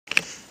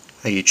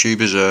Hey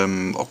YouTubers,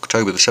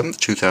 October the 7th,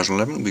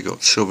 2011, we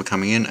got silver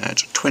coming in at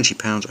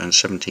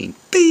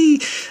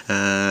 £20.17p,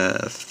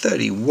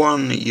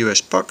 31 US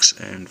bucks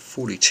and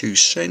 42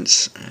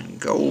 cents, and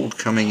gold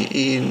coming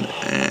in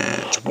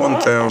at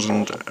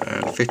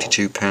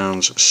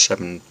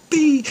 £1,052.7p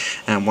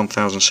and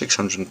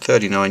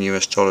 1,639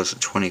 US dollars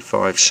at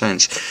 25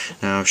 cents.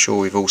 Now I'm sure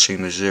we've all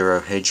seen the zero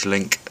hedge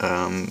link,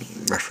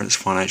 reference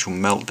financial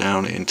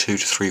meltdown in 2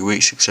 to 3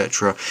 weeks,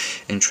 etc.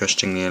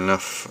 Interestingly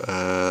enough,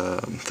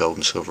 gold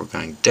and silver are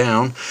going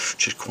down,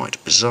 which is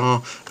quite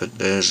bizarre, but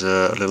there's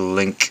a little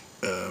link.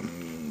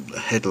 The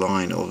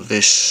headline of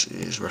this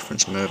is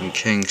reference Mervyn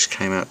King's,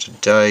 came out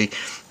today,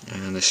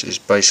 and this is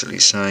basically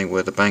saying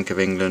where the Bank of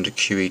England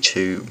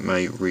QE2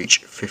 may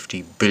reach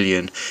 50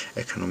 billion,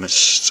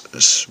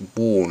 economists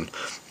warn.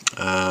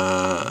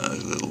 A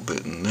little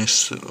bit in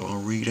this that I'll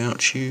read out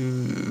to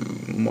you.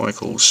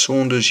 Michael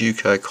Saunders,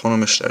 UK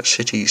economist at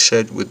Citi,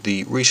 said with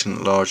the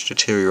recent large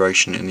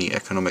deterioration in the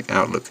economic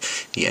outlook,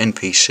 the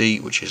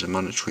NPC, which is a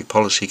monetary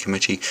policy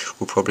committee,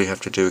 will probably have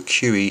to do a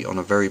QE on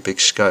a very big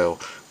scale.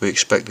 We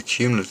expect the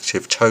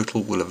cumulative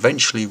total will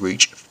eventually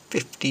reach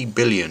 50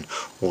 billion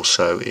or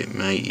so. It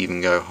may even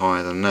go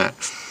higher than that.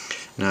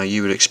 Now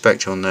you would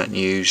expect on that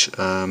news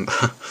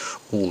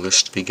all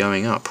this to be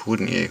going up,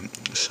 wouldn't you?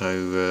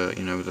 So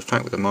you know, the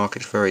fact that the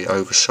market's very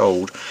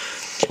oversold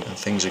and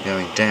things are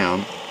going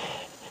down,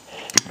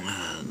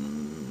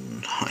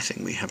 I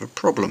think we have a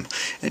problem.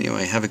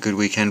 Anyway, have a good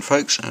weekend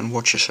folks, and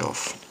watch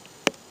yourself.